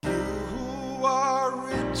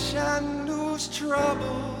rich and whose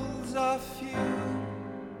troubles are few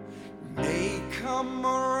may come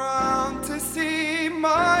around to see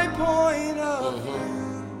my point of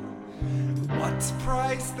view. What's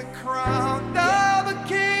priced the crown of a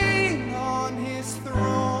king on his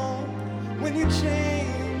throne when you're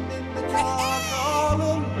chained in the dark all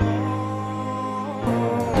alone?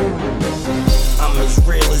 I'm as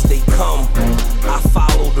real as they come. I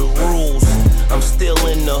follow the rules. I'm still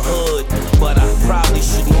in the hood, but I probably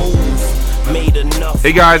should move. Made enough.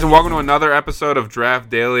 Hey guys, and welcome to another episode of Draft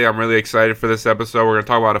Daily. I'm really excited for this episode. We're going to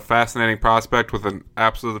talk about a fascinating prospect with an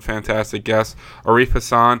absolutely fantastic guest, Arif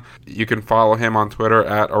Hasan. You can follow him on Twitter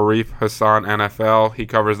at Arif Hasan NFL. He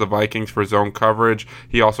covers the Vikings for Zone Coverage.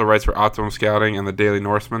 He also writes for Optimum Scouting and the Daily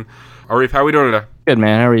Norseman. Arif, how are we doing today? Good,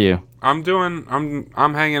 man. How are you? I'm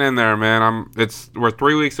hanging in there, man. We're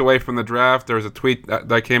 3 weeks away from the draft. There was a tweet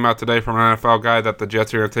that came out today from an NFL guy that the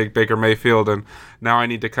Jets are going to take Baker Mayfield, and now I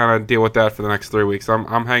need to kind of deal with that for the next 3 weeks.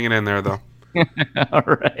 I'm hanging in there, though. All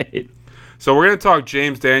right. So we're going to talk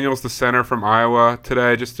James Daniels, the center from Iowa,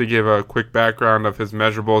 today, just to give a quick background of his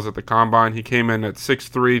measurables at the Combine. He came in at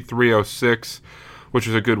 6'3", 306, which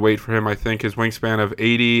is a good weight for him, I think. His wingspan of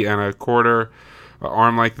 80 and a quarter.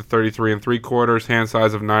 Arm length of 33 3/4, hand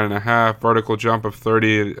size of 9.5, vertical jump of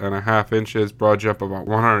 30.5 inches, broad jump of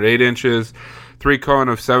 108 inches, three cone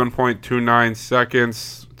of 7.29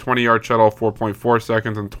 seconds, 20-yard shuttle of 4.4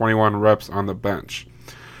 seconds, and 21 reps on the bench.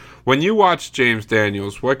 When you watch James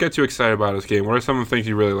Daniels, what gets you excited about his game? What are some of the things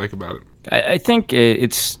you really like about it? I think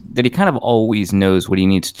it's that he kind of always knows what he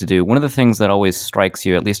needs to do. One of the things that always strikes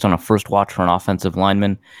you, at least on a first watch for an offensive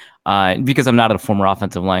lineman, because I'm not a former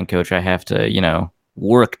offensive line coach, I have to,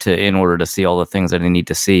 work in order to see all the things that I need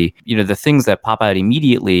to see. The things that pop out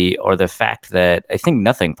immediately are the fact that I think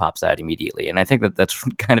nothing pops out immediately. And I think that that's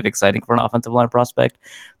kind of exciting for an offensive line prospect.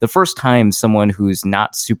 The first time someone who's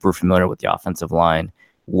not super familiar with the offensive line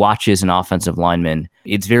watches an offensive lineman,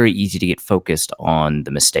 it's very easy to get focused on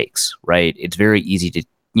the mistakes, right? It's very easy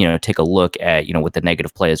to, take a look at, what the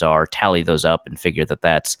negative plays are, tally those up and figure that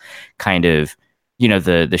that's kind of,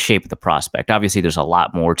 the shape of the prospect. Obviously, there's a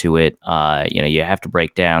lot more to it. You have to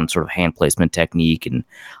break down sort of hand placement technique and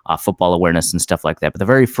football awareness and stuff like that. But the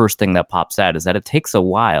very first thing that pops out is that it takes a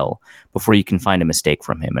while before you can find a mistake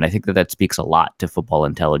from him. And I think that speaks a lot to football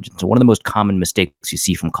intelligence. So one of the most common mistakes you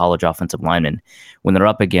see from college offensive linemen when they're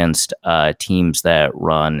up against teams that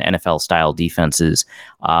run NFL-style defenses,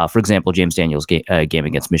 for example, James Daniels' game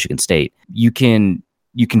against Michigan State, you can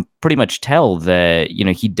pretty much tell that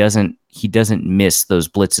he doesn't miss those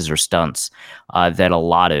blitzes or stunts that a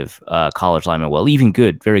lot of college linemen will, even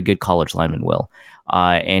very good college linemen will.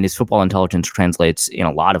 And his football intelligence translates in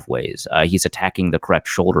a lot of ways. He's attacking the correct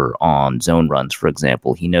shoulder on zone runs, for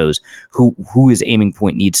example. He knows who his aiming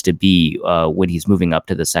point needs to be when he's moving up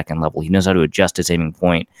to the second level. He knows how to adjust his aiming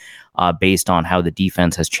point based on how the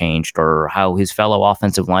defense has changed or how his fellow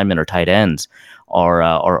offensive linemen or tight ends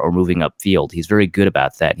are moving upfield. He's very good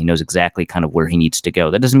about that. He knows exactly kind of where he needs to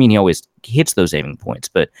go. That doesn't mean he always hits those aiming points,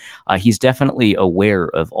 but he's definitely aware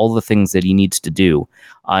of all the things that he needs to do.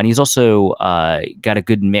 And he's also got a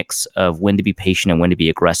good mix of when to be patient and when to be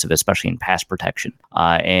aggressive, especially in pass protection.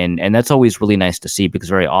 And that's always really nice to see because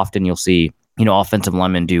very often you'll see offensive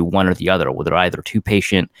linemen do one or the other, where they're either too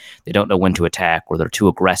patient, they don't know when to attack, or they're too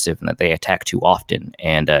aggressive and that they attack too often.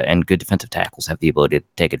 And good defensive tackles have the ability to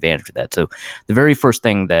take advantage of that. So the very first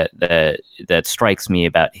thing that strikes me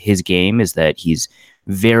about his game is that he's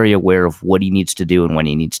very aware of what he needs to do and when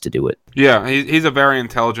he needs to do it. Yeah, he's a very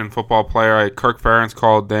intelligent football player. Kirk Ferentz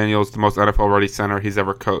called Daniels the most NFL-ready center he's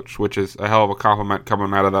ever coached, which is a hell of a compliment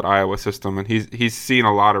coming out of that Iowa system. And he's seen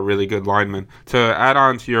a lot of really good linemen. To add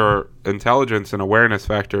on to your intelligence and awareness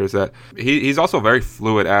factor is that he's also a very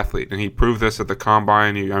fluid athlete, and he proved this at the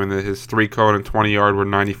Combine. His 3-cone and 20-yard were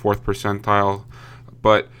 94th percentile.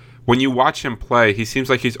 But when you watch him play, he seems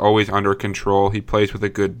like he's always under control. He plays with a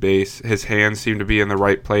good base. His hands seem to be in the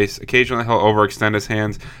right place. Occasionally he'll overextend his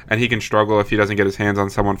hands, and he can struggle if he doesn't get his hands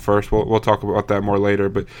on someone first. We'll talk about that more later.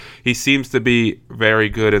 But he seems to be very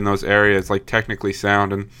good in those areas, like technically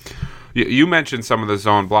sound. And you mentioned some of the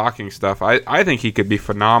zone blocking stuff. I think he could be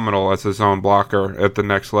phenomenal as a zone blocker at the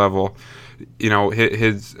next level.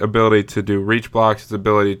 His ability to do reach blocks, his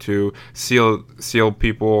ability to seal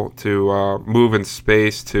people, to move in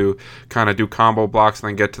space, to kind of do combo blocks and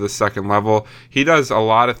then get to the second level. He does a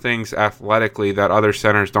lot of things athletically that other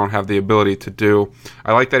centers don't have the ability to do.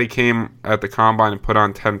 I like that he came at the Combine and put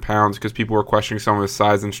on 10 pounds because people were questioning some of his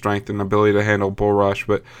size and strength and ability to handle bull rush.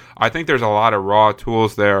 But I think there's a lot of raw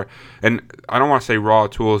tools there. And I don't want to say raw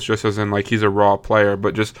tools just as in like he's a raw player,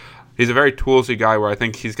 but just he's a very toolsy guy where I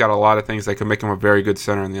think he's got a lot of things that could make him a very good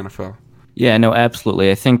center in the NFL. Yeah, no, absolutely.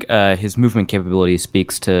 I think his movement capability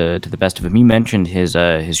speaks to the best of him. You mentioned his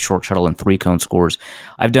short shuttle and 3-cone scores.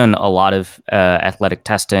 I've done a lot of athletic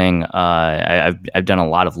testing. I've done a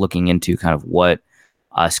lot of looking into kind of what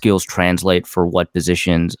skills translate for what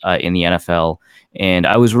positions in the NFL. And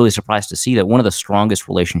I was really surprised to see that one of the strongest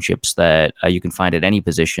relationships that you can find at any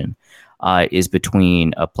position is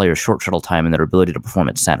between a player's short shuttle time and their ability to perform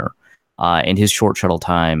at center. And his short shuttle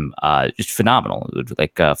time just phenomenal,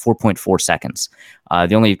 like 4.4 seconds.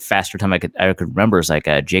 The only faster time I could remember is like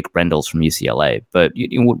Jake Brendel's from UCLA. But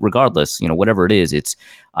regardless, whatever it is, it's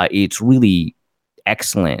really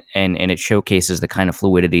excellent, and it showcases the kind of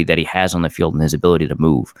fluidity that he has on the field and his ability to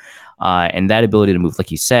move. And that ability to move,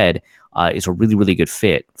 like you said, is a really, really good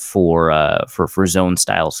fit for zone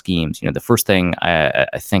style schemes. The first thing I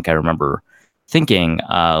think I remember thinking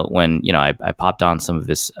when I popped on some of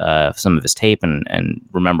his tape and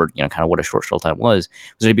remembered kind of what a short shuttle time was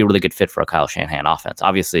it'd be a really good fit for a Kyle Shanahan offense.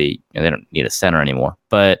 Obviously, they don't need a center anymore,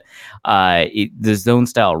 but the zone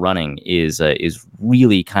style running is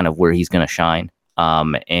really kind of where he's going to shine.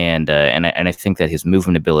 And I think that his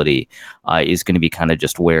movement ability is going to be kind of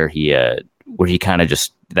just where he kind of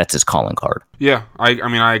just, that's his calling card. Yeah, I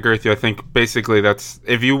mean, I agree with you. I think basically that's,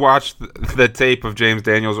 if you watch the tape of James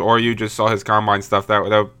Daniels or you just saw his combine stuff, that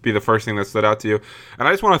would be the first thing that stood out to you. And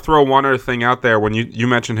I just want to throw one other thing out there when you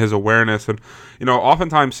mentioned his awareness. And,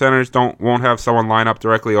 oftentimes centers won't have someone line up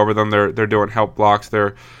directly over them. They're doing help blocks.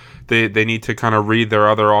 They need to kind of read their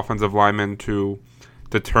other offensive linemen to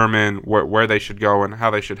determine where they should go and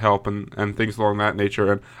how they should help and things along that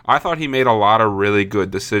nature. And I thought he made a lot of really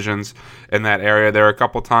good decisions in that area. There were a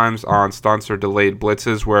couple times on stunts or delayed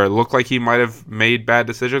blitzes where it looked like he might have made bad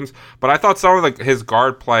decisions, but I thought some of his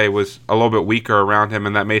guard play was a little bit weaker around him,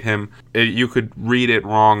 and that made him, you could read it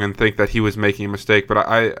wrong and think that he was making a mistake. But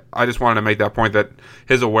I just wanted to make that point that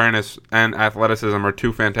his awareness and athleticism are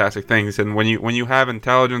two fantastic things. And when you have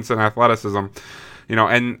intelligence and athleticism,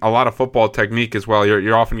 and a lot of football technique as well,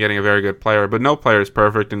 you're often getting a very good player, but no player is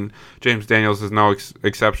perfect, and James Daniels is no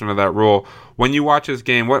exception to that rule. When you watch his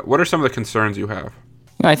game, what are some of the concerns you have?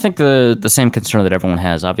 I think the same concern that everyone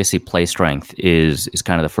has. Obviously, play strength is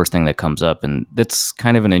kind of the first thing that comes up, and that's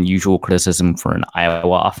kind of an unusual criticism for an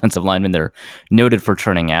Iowa offensive lineman. They're noted for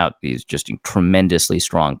turning out these just tremendously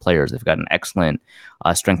strong players. They've got an excellent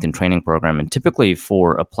strength and training program, and typically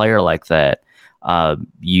for a player like that,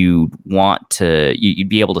 you'd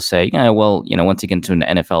be able to say, once he gets into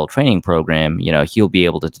an NFL training program, he'll be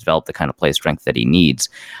able to develop the kind of play strength that he needs.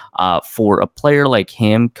 For a player like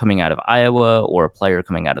him coming out of Iowa, or a player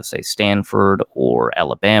coming out of, say, Stanford or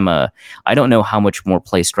Alabama, I don't know how much more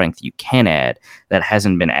play strength you can add that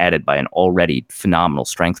hasn't been added by an already phenomenal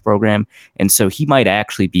strength program. And so he might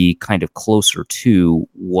actually be kind of closer to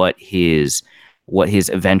what his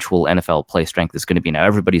eventual NFL play strength is going to be. Now,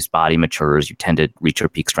 everybody's body matures. You tend to reach your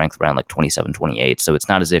peak strength around like 27, 28. So it's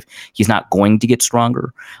not as if he's not going to get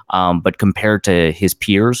stronger. But compared to his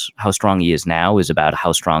peers, how strong he is now is about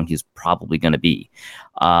how strong he's probably going to be.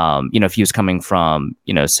 If he was coming from,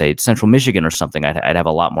 say, Central Michigan or something, I'd have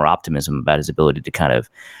a lot more optimism about his ability to kind of,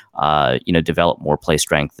 develop more play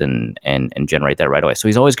strength and generate that right away. So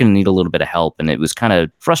he's always going to need a little bit of help. And it was kind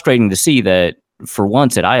of frustrating to see that, for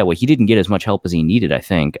once at Iowa, he didn't get as much help as he needed, I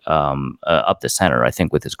think, up the center, I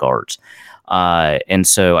think, with his guards. And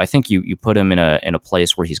so I think you put him in a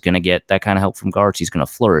place where he's going to get that kind of help from guards, he's going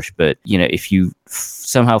to flourish. But, if you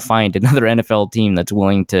somehow find another NFL team that's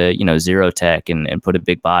willing to, zero tech and put a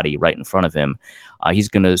big body right in front of him, he's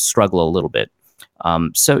going to struggle a little bit.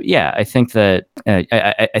 I think that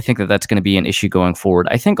I think that that's going to be an issue going forward.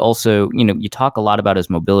 I think also, you talk a lot about his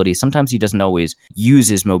mobility. Sometimes he doesn't always use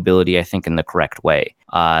his mobility, I think, in the correct way.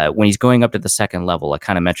 When he's going up to the second level, I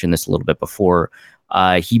kind of mentioned this a little bit before,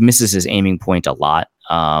 he misses his aiming point a lot.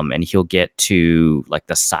 And he'll get to like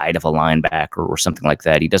the side of a linebacker or something like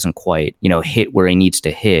that. He doesn't quite, hit where he needs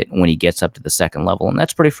to hit when he gets up to the second level. And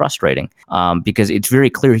that's pretty frustrating because it's very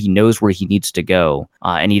clear he knows where he needs to go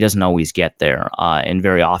and he doesn't always get there. And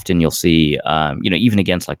very often you'll see, even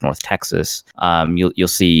against like North Texas, you'll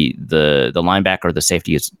see the linebacker or the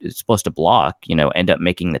safety is supposed to block, end up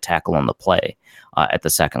making the tackle on the play at the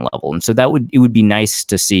second level. And so it would be nice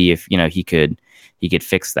to see if, he could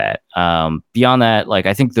fix that. Beyond that,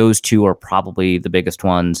 I think those two are probably the biggest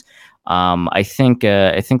ones. I think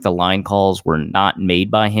the line calls were not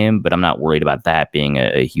made by him, but I'm not worried about that being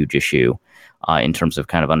a huge issue in terms of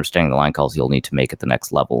kind of understanding the line calls he'll need to make at the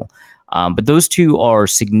next level. But those two are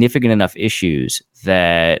significant enough issues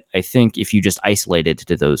that I think if you just isolated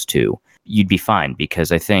to those two, you'd be fine,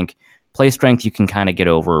 because I think Play strength you can kind of get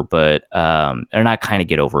over, but or not kind of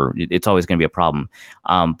get over. It's always going to be a problem.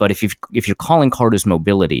 But if your calling card is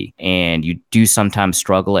mobility and you do sometimes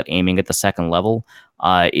struggle at aiming at the second level,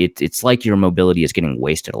 it's like your mobility is getting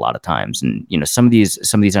wasted a lot of times. And some of these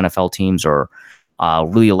NFL teams are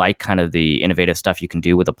really like kind of the innovative stuff you can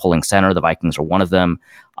do with a pulling center. The Vikings are one of them.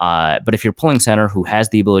 But if your pulling center who has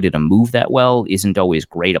the ability to move that well isn't always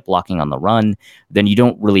great at blocking on the run, then you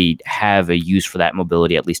don't really have a use for that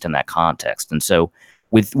mobility, at least in that context. And so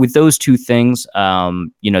with those two things,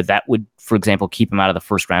 that would, for example, keep him out of the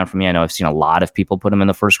first round for me. I know I've seen a lot of people put him in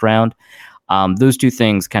the first round. Those two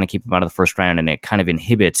things kind of keep him out of the first round, and it kind of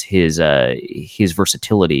inhibits his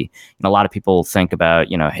versatility. And a lot of people think about,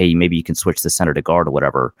 hey, maybe you can switch the center to guard or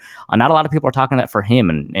whatever. Not a lot of people are talking that for him,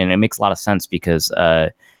 and it makes a lot of sense because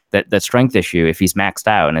that strength issue, if he's maxed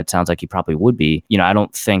out, and it sounds like he probably would be, I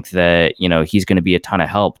don't think that, he's going to be a ton of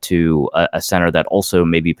help to a center that also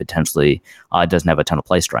maybe potentially doesn't have a ton of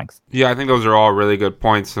play strength. Yeah, I think those are all really good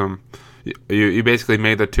points. You basically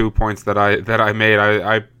made the 2 points that I made.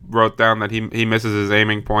 I wrote down that he misses his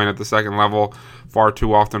aiming point at the second level far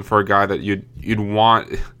too often for a guy that you'd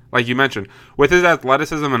want. Like you mentioned, with his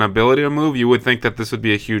athleticism and ability to move, you would think that this would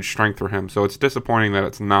be a huge strength for him. So it's disappointing that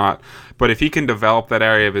it's not. But if he can develop that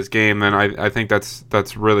area of his game, then I think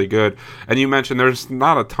that's really good. And you mentioned there's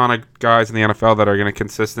not a ton of guys in the NFL that are going to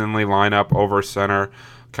consistently line up over center,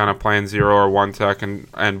 kind of playing 0 or 1 tech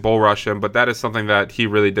and bull rush him, but that is something that he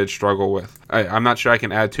really did struggle with. I'm not sure I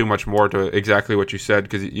can add too much more to exactly what you said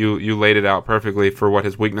because you laid it out perfectly for what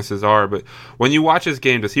his weaknesses are. But when you watch his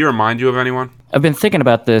game, does he remind you of anyone? I've been thinking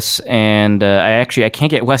about this, and I can't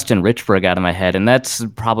get Weston Richburg out of my head, and that's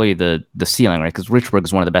probably the ceiling, right? Because Richburg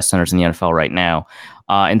is one of the best centers in the NFL right now,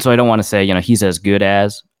 and so I don't want to say he's as good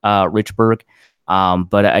as Richburg.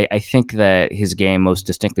 But I think that his game most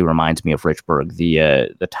distinctly reminds me of Richburg.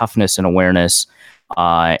 The toughness and awareness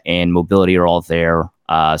and mobility are all there.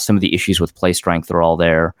 Some of the issues with play strength are all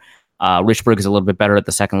there. Richburg is a little bit better at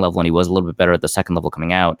the second level, and he was a little bit better at the second level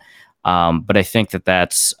coming out. But I think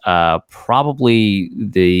that's probably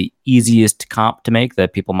the easiest comp to make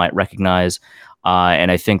that people might recognize.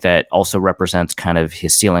 And I think that also represents kind of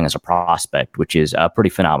his ceiling as a prospect, which is a pretty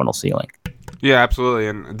phenomenal ceiling. Yeah, absolutely.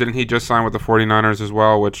 And didn't he just sign with the 49ers as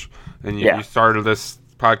well? You started this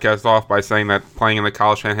podcast off by saying that playing in the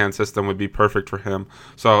Kyle Shanahan system would be perfect for him.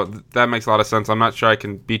 So that makes a lot of sense. I'm not sure I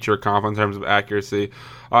can beat your comp in terms of accuracy.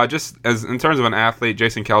 Just as in terms of an athlete,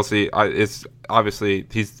 Jason Kelce is obviously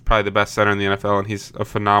he's probably the best center in the NFL, and he's a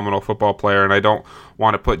phenomenal football player. And I don't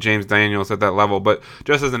want to put James Daniels at that level, but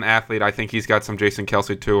just as an athlete, I think he's got some Jason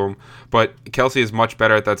Kelce to him. But Kelce is much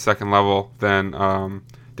better at that second level than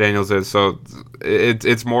Daniels is, so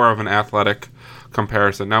it's more of an athletic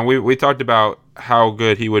comparison. Now we talked about how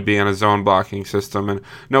good he would be in a zone blocking system, and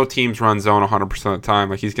no teams run zone 100% of the time.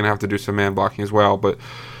 Like he's going to have to do some man blocking as well. But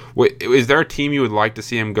is there a team you would like to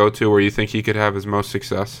see him go to where you think he could have his most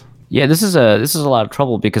success? Yeah, this is a lot of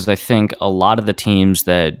trouble because I think a lot of the teams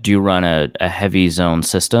that do run a heavy zone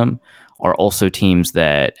system are also teams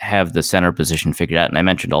that have the center position figured out. And I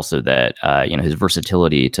mentioned also that his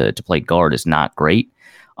versatility to play guard is not great.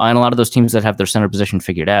 And a lot of those teams that have their center position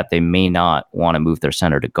figured out, they may not want to move their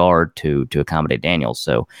center to guard to accommodate Daniels.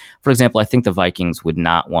 So, for example, I think the Vikings would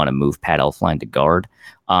not want to move Pat Elflein to guard.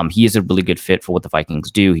 He is a really good fit for what the Vikings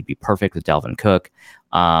do. He'd be perfect with Dalvin Cook.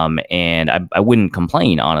 And I wouldn't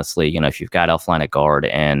complain, honestly, if you've got Elflein at guard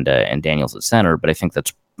and Daniels at center, but I think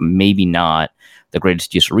that's maybe not the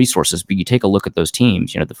greatest use of resources. But you take a look at those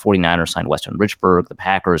teams, the 49ers signed Weston Richburg, the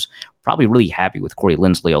Packers probably really happy with Corey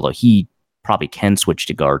Linsley, although he probably can switch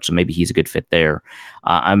to guard, so maybe he's a good fit there.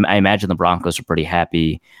 I imagine the Broncos are pretty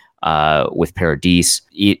happy with Paradis.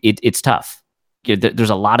 It's tough. There's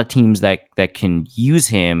a lot of teams that can use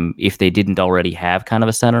him if they didn't already have kind of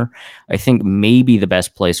a center. I think maybe the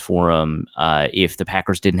best place for him, if the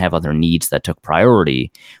Packers didn't have other needs that took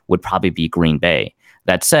priority, would probably be Green Bay.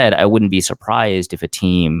 That said, I wouldn't be surprised if a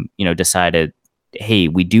team, decided, hey,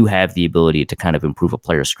 we do have the ability to kind of improve a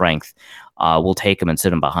player's strength. We'll take him and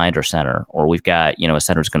sit him behind our center, or we've got, a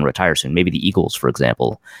center who's going to retire soon. Maybe the Eagles, for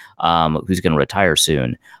example, who's going to retire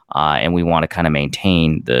soon. And we want to kind of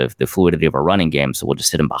maintain the fluidity of our running game. So we'll just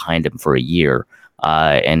sit him behind him for a year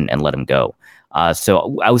and let him go.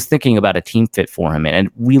 So I was thinking about a team fit for him, and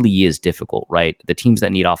it really is difficult, right? The teams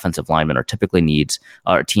that need offensive linemen are typically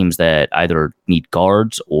teams that either need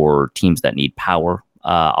guards or teams that need power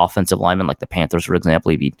offensive linemen, like the Panthers, for example.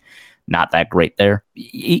 He'd be not that great there.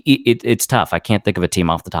 It's tough. I can't think of a team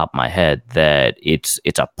off the top of my head that it's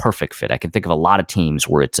a perfect fit. I can think of a lot of teams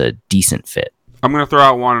where it's a decent fit. I'm going to throw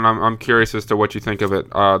out one, and I'm curious as to what you think of it.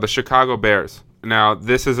 The Chicago Bears. Now,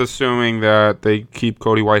 this is assuming that they keep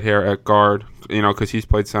Cody Whitehair at guard, because he's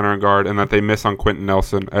played center and guard, and that they miss on Quentin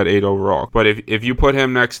Nelson at 8 overall. But if you put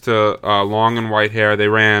him next to Long and Whitehair, they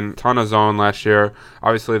ran a ton of zone last year.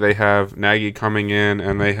 Obviously, they have Nagy coming in,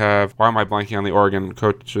 and they have, why am I blanking on the Oregon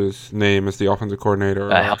coach's name as the offensive coordinator?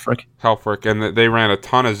 Helfrich, and they ran a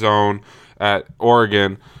ton of zone at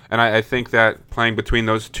Oregon. And I think that playing between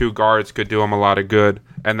those two guards could do them a lot of good.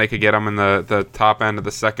 And they could get him in the top end of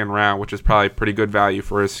the second round, which is probably pretty good value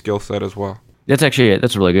for his skill set as well. That's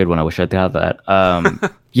a really good one. I wish I'd thought of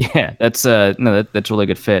that. Yeah, that's a really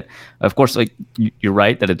good fit. Of course, like you're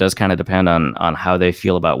right that it does kind of depend on how they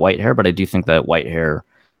feel about Whitehair, but I do think that Whitehair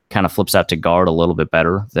kind of flips out to guard a little bit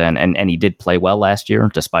better than, and he did play well last year,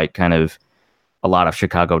 despite kind of a lot of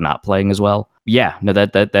Chicago not playing as well. Yeah, no,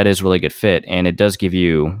 that is a really good fit, and it does gives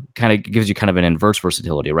you kind of an inverse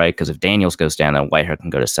versatility, right? Because if Daniels goes down, then Whitehair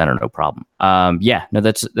can go to center, no problem. Yeah, no,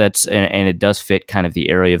 that's and it does fit kind of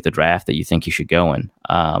the area of the draft that you think you should go in.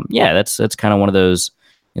 Yeah, that's kind of one of those.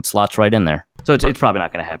 It slots right in there. So it's probably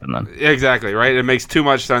not going to happen then. Exactly, right? It makes too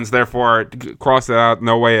much sense. Therefore, cross it out.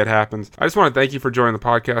 No way it happens. I just want to thank you for joining the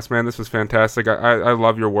podcast, man. This was fantastic. I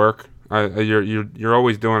love your work. You're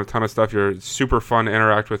always doing a ton of stuff. You're super fun to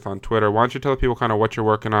interact with on Twitter. Why don't you tell people kind of what you're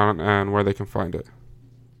working on and where they can find it?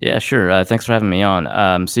 Yeah, sure. Thanks for having me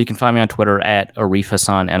on. So you can find me on Twitter at Arif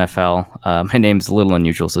Hasan NFL. My name's a little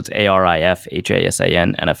unusual, so it's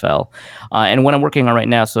ArifHasan NFL. And what I'm working on right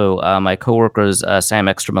now, so my coworkers Sam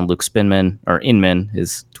Ekstrom and Luke Inman,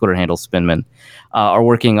 his Twitter handle Spinman, are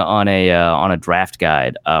working on a draft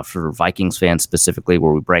guide for Vikings fans specifically,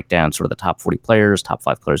 where we break down sort of the top 40 players, top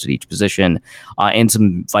 5 players at each position, and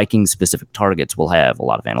some Vikings specific targets. We'll have a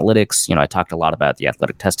lot of analytics. I talked a lot about the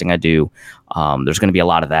athletic testing I do. There's going to be a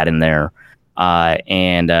lot of that in there.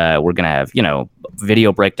 And we're going to have,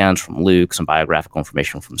 video breakdowns from Luke, some biographical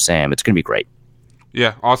information from Sam. It's going to be great.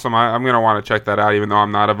 Yeah, awesome. I'm going to want to check that out, even though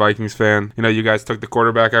I'm not a Vikings fan. You guys took the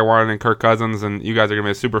quarterback I wanted in Kirk Cousins, and you guys are going to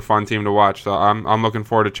be a super fun team to watch. So I'm looking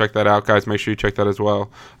forward to check that out, guys. Make sure you check that as well.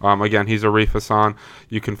 Again, he's Arif Hasan.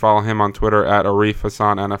 You can follow him on Twitter at Arif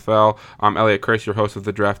Hasan NFL. I'm Elliot Chris, your host of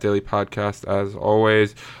the Draft Daily Podcast, as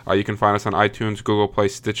always. You can find us on iTunes, Google Play,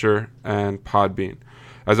 Stitcher, and Podbean.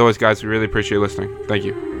 As always, guys, we really appreciate you listening. Thank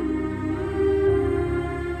you.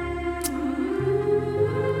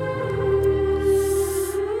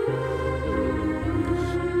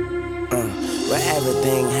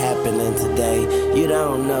 Everything happening today, you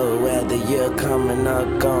don't know whether you're coming or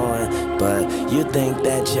going, but you think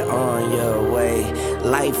that you're on your way.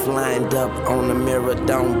 Life lined up on the mirror,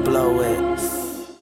 don't blow it.